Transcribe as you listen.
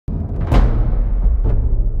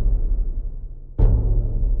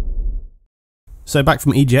So back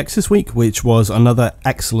from EGX this week, which was another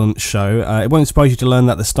excellent show. It won't surprise you to learn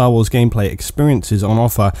that the Star Wars gameplay experiences on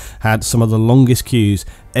offer had some of the longest queues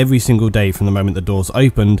every single day from the moment the doors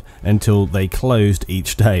opened until they closed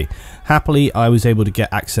each day. Happily, I was able to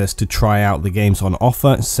get access to try out the games on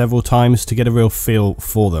offer several times to get a real feel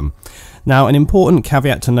for them. Now, an important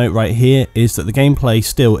caveat to note right here is that the gameplay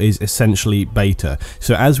still is essentially beta.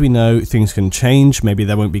 So as we know, things can change, maybe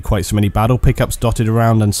there won't be quite so many battle pickups dotted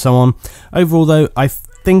around and so on. Overall though, I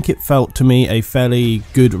think it felt to me a fairly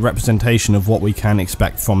good representation of what we can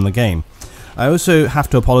expect from the game. I also have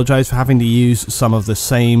to apologise for having to use some of the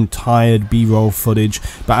same tired B-roll footage,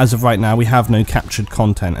 but as of right now we have no captured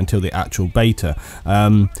content until the actual beta.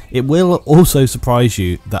 It will also surprise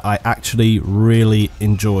you that I actually really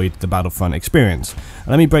enjoyed the Battlefront experience.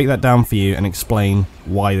 Let me break that down for you and explain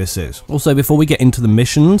why this is. Also, before we get into the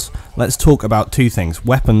missions, let's talk about two things: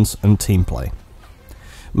 weapons and team play.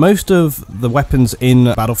 Most of the weapons in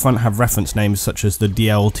Battlefront have reference names such as the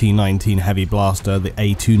DLT-19 Heavy Blaster, the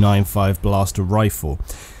A295 Blaster Rifle.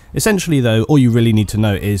 Essentially though, all you really need to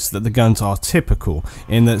know is that the guns are typical,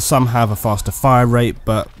 in that some have a faster fire rate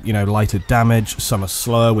but, lighter damage, some are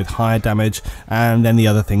slower with higher damage, and then the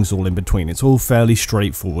other things all in between. It's all fairly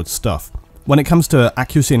straightforward stuff. When it comes to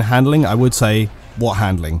accuracy and handling, I would say, what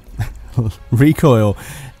handling? Recoil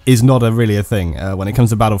is not really a thing when it comes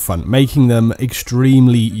to Battlefront, making them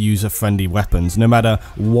extremely user-friendly weapons, no matter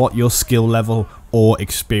what your skill level or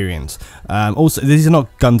experience. Also, these are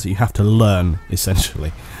not guns that you have to learn,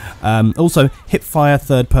 essentially. Also, hipfire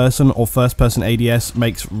third-person or first-person ADS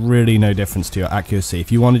makes really no difference to your accuracy.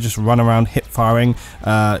 If you want to just run around hip-firing,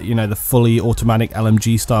 the fully automatic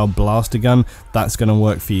LMG-style blaster gun, that's going to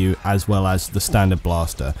work for you as well as the standard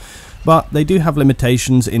blaster. But they do have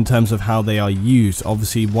limitations in terms of how they are used.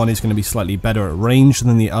 Obviously, one is going to be slightly better at range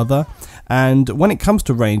than the other. And when it comes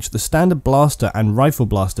to range, the standard blaster and rifle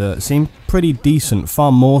blaster seem pretty decent,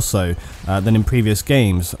 far more so than in previous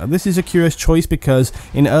games. This is a curious choice because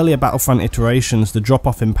in earlier Battlefront iterations, the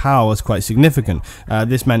drop-off in power was quite significant.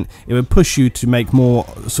 This meant it would push you to make more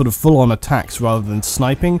sort of full-on attacks rather than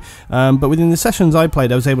sniping. But within the sessions I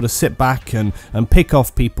played, I was able to sit back and pick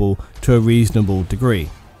off people to a reasonable degree.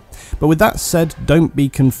 But with that said, don't be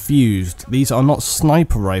confused. These are not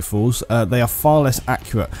sniper rifles, they are far less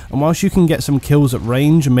accurate. And whilst you can get some kills at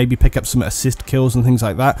range and maybe pick up some assist kills and things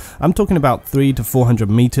like that, I'm talking about 300 to 400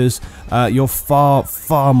 meters, you're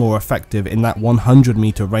far more effective in that 100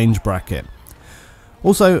 meter range bracket.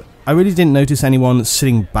 Also, I really didn't notice anyone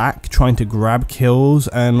sitting back trying to grab kills,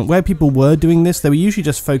 and where people were doing this, they were usually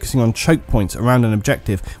just focusing on choke points around an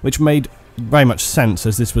objective, which made very much sense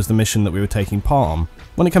as this was the mission that we were taking part on.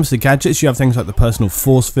 When it comes to gadgets, you have things like the personal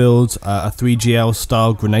force fields, a 3GL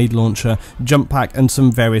style grenade launcher, jump pack, and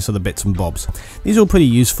some various other bits and bobs. These are all pretty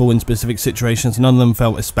useful in specific situations, none of them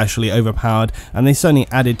felt especially overpowered, and they certainly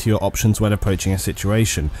added to your options when approaching a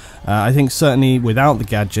situation. I think certainly without the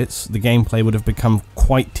gadgets, the gameplay would have become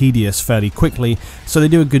quite tedious fairly quickly, so they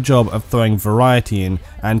do a good job of throwing variety in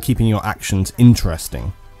and keeping your actions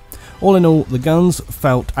interesting. All in all, the guns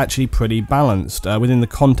felt actually pretty balanced within the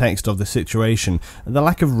context of the situation. The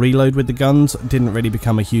lack of reload with the guns didn't really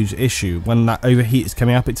become a huge issue. When that overheat is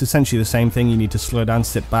coming up, it's essentially the same thing. You need to slow down,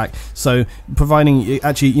 sit back. So providing it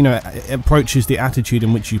actually, it approaches the attitude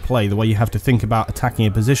in which you play, the way you have to think about attacking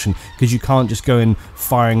a position, because you can't just go in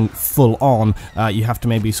firing full on. You have to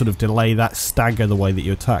maybe sort of delay that, stagger the way that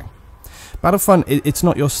you attack. Battlefront, it's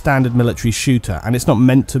not your standard military shooter, and it's not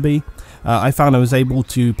meant to be. I found I was able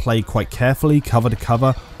to play quite carefully, cover to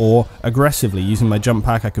cover, or aggressively. Using my jump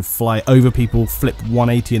pack, I could fly over people, flip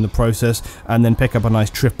 180 in the process, and then pick up a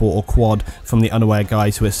nice triple or quad from the unaware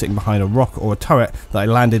guys who are sitting behind a rock or a turret that I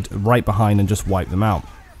landed right behind and just wiped them out.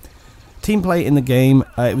 Team play in the game,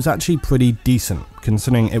 it was actually pretty decent,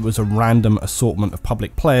 considering it was a random assortment of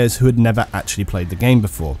public players who had never actually played the game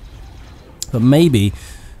before. But maybe,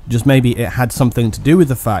 just maybe, it had something to do with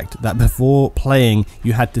the fact that before playing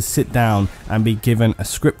you had to sit down and be given a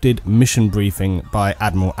scripted mission briefing by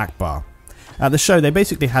Admiral Akbar. At the show, they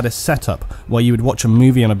basically had a setup where you would watch a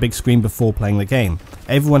movie on a big screen before playing the game.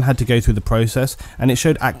 Everyone had to go through the process, and it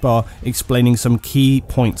showed Akbar explaining some key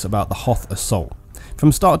points about the Hoth assault.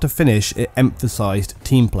 From start to finish, it emphasised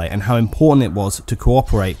team play and how important it was to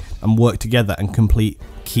cooperate and work together and complete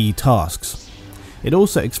key tasks. It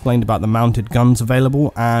also explained about the mounted guns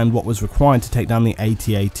available and what was required to take down the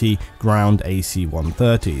AT-AT ground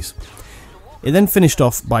AC-130s. It then finished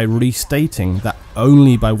off by restating that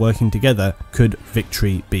only by working together could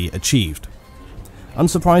victory be achieved.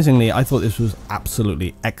 Unsurprisingly, I thought this was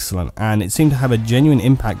absolutely excellent, and it seemed to have a genuine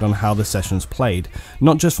impact on how the sessions played,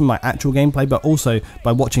 not just from my actual gameplay but also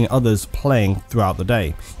by watching others playing throughout the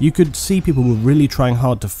day. You could see people were really trying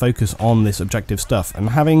hard to focus on this objective stuff, and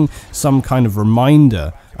having some kind of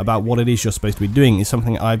reminder about what it is you're supposed to be doing is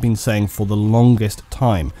something I've been saying for the longest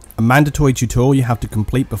time. A mandatory tutorial you have to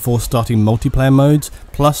complete before starting multiplayer modes,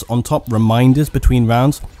 plus on top reminders between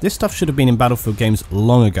rounds. This stuff should have been in Battlefield games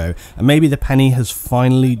long ago, and maybe the penny has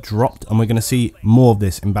finally dropped and we're going to see more of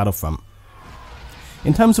this in Battlefront.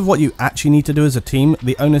 In terms of what you actually need to do as a team,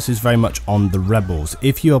 the onus is very much on the rebels.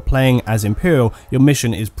 If you are playing as Imperial, your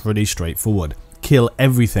mission is pretty straightforward. Kill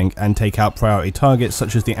everything and take out priority targets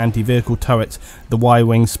such as the anti-vehicle turrets, the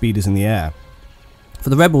Y-wing speeders in the air. For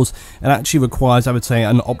the rebels, it actually requires, I would say,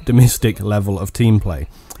 an optimistic level of team play.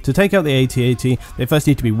 To take out the AT-AT, they first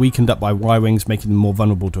need to be weakened up by Y-wings, making them more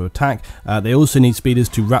vulnerable to attack. They also need speeders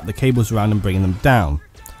to wrap the cables around and bring them down.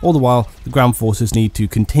 All the while, the ground forces need to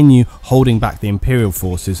continue holding back the Imperial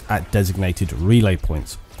forces at designated relay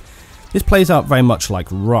points. This plays out very much like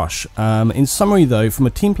Rush. In summary though, from a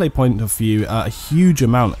team play point of view, a huge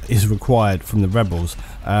amount is required from the rebels.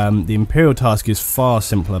 The Imperial task is far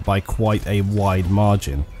simpler by quite a wide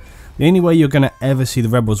margin. The only way you're going to ever see the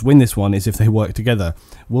rebels win this one is if they work together.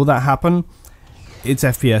 Will that happen? It's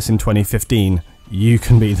FPS in 2015. You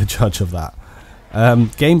can be the judge of that.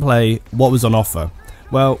 Gameplay, what was on offer?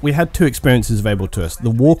 Well, we had two experiences available to us, the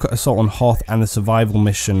Walker Assault on Hoth and the survival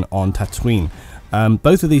mission on Tatooine.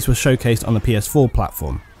 Both of these were showcased on the PS4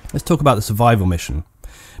 platform. Let's talk about the survival mission.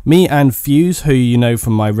 Me and Fuse, who you know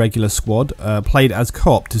from my regular squad, played as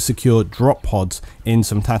co-op to secure drop pods in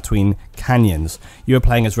some Tatooine canyons. You were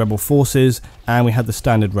playing as rebel forces, and we had the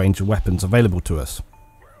standard range of weapons available to us.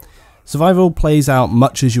 Survival plays out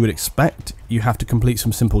much as you would expect. You have to complete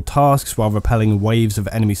some simple tasks while repelling waves of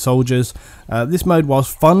enemy soldiers. This mode,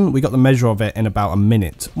 whilst fun, we got the measure of it in about a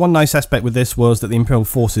minute. One nice aspect with this was that the Imperial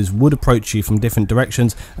forces would approach you from different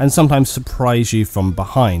directions and sometimes surprise you from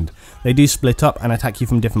behind. They do split up and attack you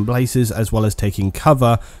from different places as well as taking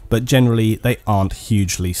cover, but generally they aren't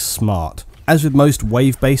hugely smart. As with most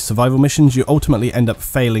wave-based survival missions, you ultimately end up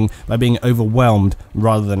failing by being overwhelmed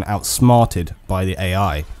rather than outsmarted by the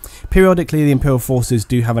AI. Periodically, the Imperial forces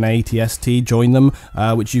do have an AT-ST join them,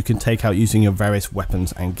 which you can take out using your various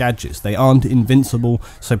weapons and gadgets. They aren't invincible,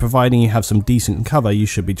 so providing you have some decent cover, you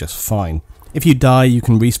should be just fine. If you die, you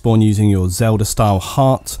can respawn using your Zelda-style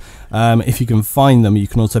hearts. If you can find them, you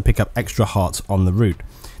can also pick up extra hearts on the route.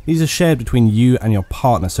 These are shared between you and your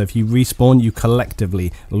partner, so if you respawn, you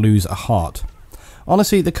collectively lose a heart.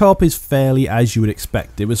 Honestly, the co-op is fairly as you would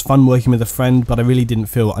expect. It was fun working with a friend, but I really didn't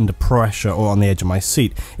feel under pressure or on the edge of my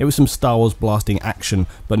seat. It was some Star Wars blasting action,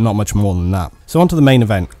 but not much more than that. So on to the main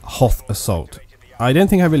event, Hoth Assault. I don't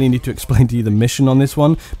think I really need to explain to you the mission on this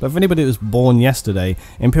one, but for anybody that was born yesterday,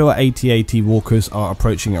 Imperial AT-AT walkers are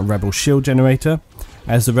approaching a rebel shield generator.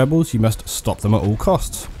 As the rebels, you must stop them at all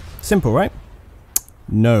costs. Simple, right?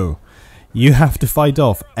 No. You have to fight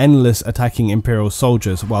off endless attacking Imperial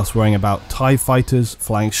soldiers whilst worrying about TIE fighters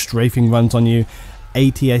flying strafing runs on you,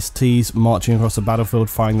 AT-STs marching across the battlefield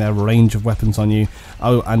firing their range of weapons on you,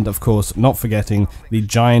 oh and of course not forgetting the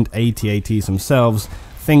giant AT-ATs themselves.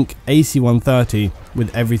 Think AC-130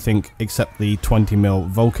 with everything except the 20mm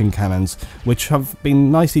Vulcan cannons, which have been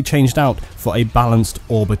nicely changed out for a balanced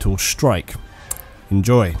orbital strike.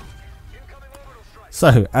 Enjoy.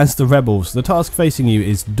 So, as the rebels, the task facing you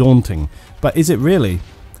is daunting, but is it really?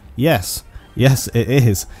 Yes. Yes, it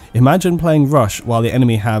is. Imagine playing Rush while the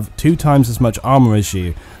enemy have 2 times as much armor as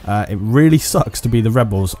you. It really sucks to be the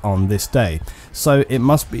rebels on this day. So it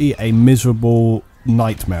must be a miserable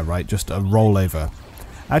nightmare, right? Just a rollover.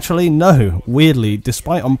 Actually, no. Weirdly,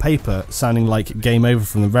 despite on paper sounding like game over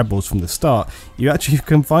from the rebels from the start, you actually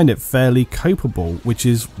can find it fairly copable, which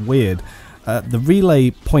is weird. The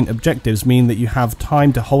relay point objectives mean that you have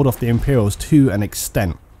time to hold off the Imperials to an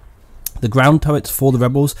extent. The ground turrets for the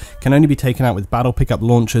rebels can only be taken out with battle pickup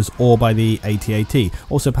launchers or by the AT-AT,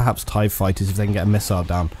 also perhaps TIE fighters if they can get a missile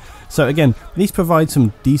down. So again, these provide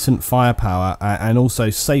some decent firepower and also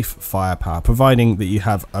safe firepower, providing that you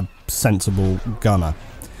have a sensible gunner.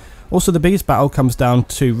 Also, the biggest battle comes down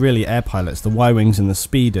to really air pilots, the Y-wings and the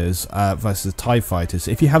speeders versus TIE fighters.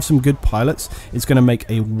 If you have some good pilots, it's going to make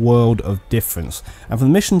a world of difference. And for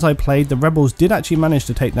the missions I played, the rebels did actually manage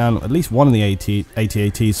to take down at least one of the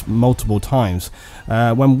AT-ATs multiple times.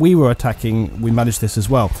 When we were attacking, we managed this as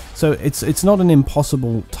well. So it's not an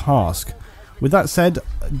impossible task. With that said,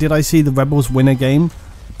 did I see the rebels win a game?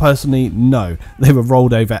 Personally, no, they were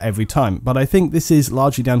rolled over every time, but I think this is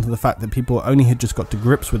largely down to the fact that people only had just got to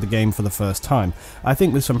grips with the game for the first time. I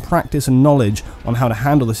think with some practice and knowledge on how to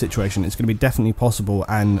handle the situation, it's going to be definitely possible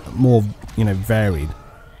and more, varied.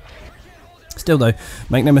 Still though,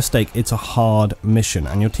 make no mistake, it's a hard mission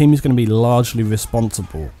and your team is going to be largely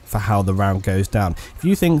responsible for how the round goes down. If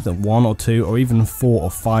you think that 1 or 2 or even 4 or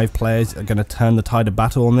 5 players are going to turn the tide of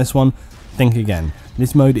battle on this one, think again.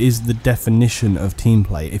 This mode is the definition of team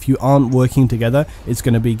play. If you aren't working together, it's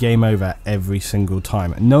going to be game over every single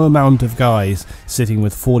time. No amount of guys sitting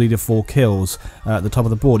with 40 to 4 kills at the top of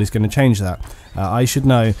the board is going to change that. I should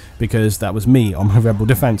know because that was me on my Rebel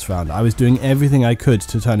Defense round. I was doing everything I could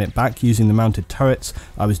to turn it back using the mounted turrets.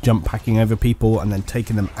 I was jump packing over people and then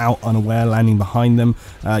taking them out unaware, landing behind them,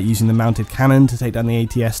 using the mounted cannon to take down the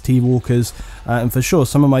ATST walkers. And for sure,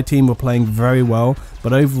 some of my team were playing very well,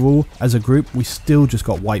 but overall, as a group, we still just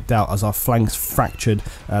got wiped out as our flanks fractured.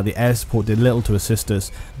 The air support did little to assist us.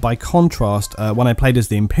 By contrast, when I played as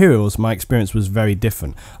the Imperials, my experience was very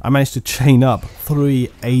different. I managed to chain up 3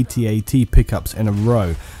 AT-AT pickups in a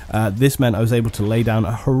row. This meant I was able to lay down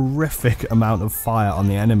a horrific amount of fire on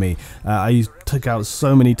the enemy. I took out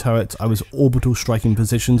so many turrets. I was orbital striking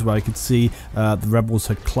positions where I could see the rebels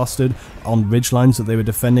had clustered on ridgelines that they were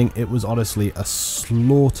defending. It was honestly a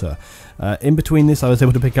slaughter. In between this, I was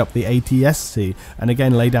able to pick up the ATST and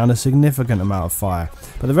again lay down a significant amount of fire.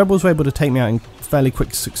 But the rebels were able to take me out in fairly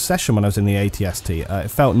quick succession when I was in the ATST.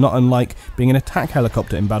 It felt not unlike being an attack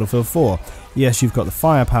helicopter in Battlefield 4. Yes, you've got the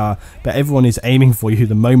firepower, but everyone is aiming for you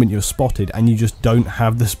the moment you're spotted and you just don't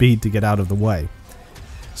have the speed to get out of the way.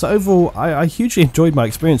 So overall, I hugely enjoyed my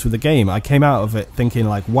experience with the game. I came out of it thinking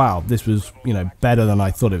like, wow, this was, better than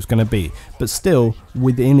I thought it was going to be, but still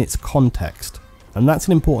within its context. And that's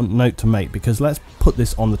an important note to make because let's put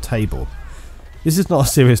this on the table. This is not a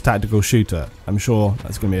serious tactical shooter. I'm sure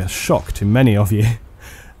that's going to be a shock to many of you.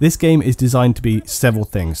 This game is designed to be several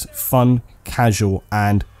things: fun, casual,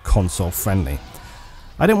 and console friendly.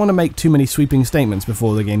 I don't want to make too many sweeping statements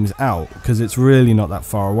before the game's out because it's really not that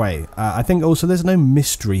far away. I think also there's no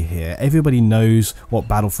mystery here. Everybody knows what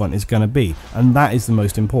Battlefront is going to be, and that is the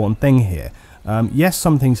most important thing here. Yes,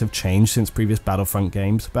 some things have changed since previous Battlefront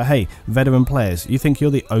games, but hey, veteran players, you think you're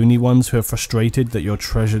the only ones who are frustrated that your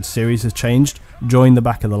treasured series has changed? Join the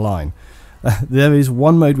back of the line. There is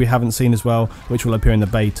one mode we haven't seen as well, which will appear in the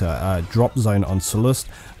beta, Drop Zone on Solust.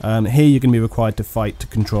 Here you're going to be required to fight to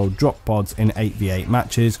control drop pods in 8v8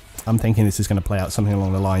 matches. I'm thinking this is going to play out something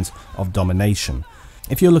along the lines of domination.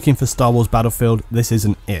 If you're looking for Star Wars Battlefield, this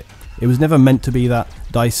isn't it. It was never meant to be that.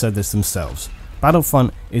 DICE said this themselves.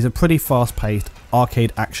 Battlefront is a pretty fast-paced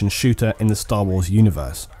arcade action shooter in the Star Wars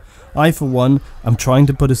universe. I, for one, am trying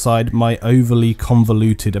to put aside my overly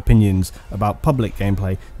convoluted opinions about public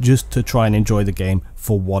gameplay just to try and enjoy the game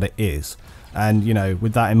for what it is. And,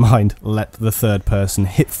 with that in mind, let the third-person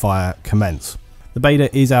hipfire commence. The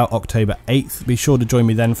beta is out October 8th. Be sure to join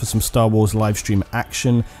me then for some Star Wars livestream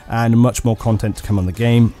action and much more content to come on the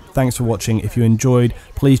game. Thanks for watching. If you enjoyed,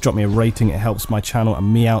 please drop me a rating. It helps my channel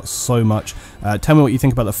and me out so much. Tell me what you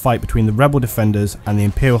think about the fight between the Rebel Defenders and the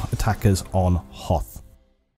Imperial attackers on Hoth.